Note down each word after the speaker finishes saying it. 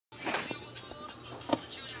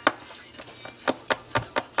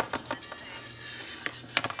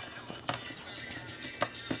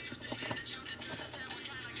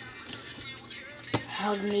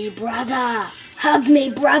Hug me, brother. Hug me,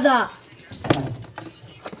 brother.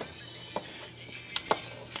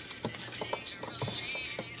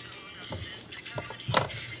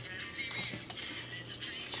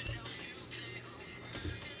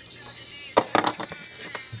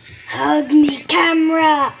 Hug me,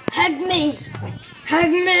 camera. Hug me.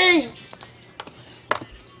 Hug me.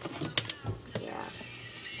 Yeah.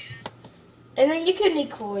 And then you can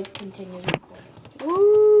continue recording.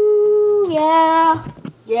 Ooh, yeah.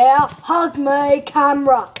 Yeah, hug me,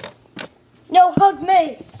 camera. No, hug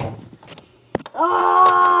me.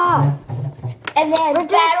 Ah! And then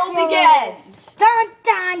battle begins. Dun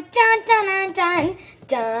dun dun dun dun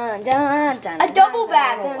dun dun dun. A double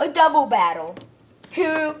battle. A double battle.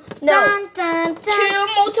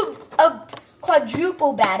 A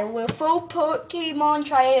quadruple battle where 4 Pokemon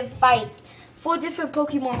try to fight. 4 different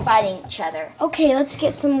Pokemon fighting each other. Okay, let's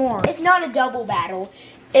get some more. It's not a double battle.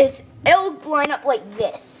 It'll line up like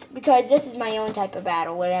this because this is my own type of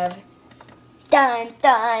battle. Whatever. Dun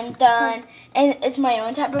dun dun, and it's my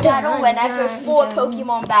own type of battle. Whenever 4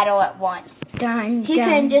 Pokemon battle at once, he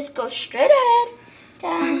can just go straight ahead.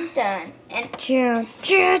 Dun dun and they're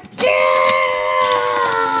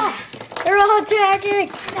all attacking.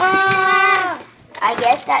 Ah! I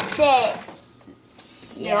guess that's it.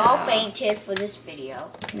 You're all Yeah. fainted for this video.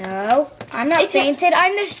 No, I'm not fainted.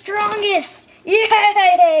 I'm the strongest.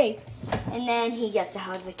 Yay! And then he gets to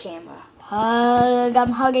hug the camera. Hug,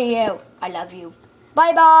 I'm hugging you. I love you.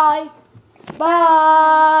 Bye-bye.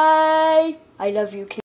 Bye. I love you, kid.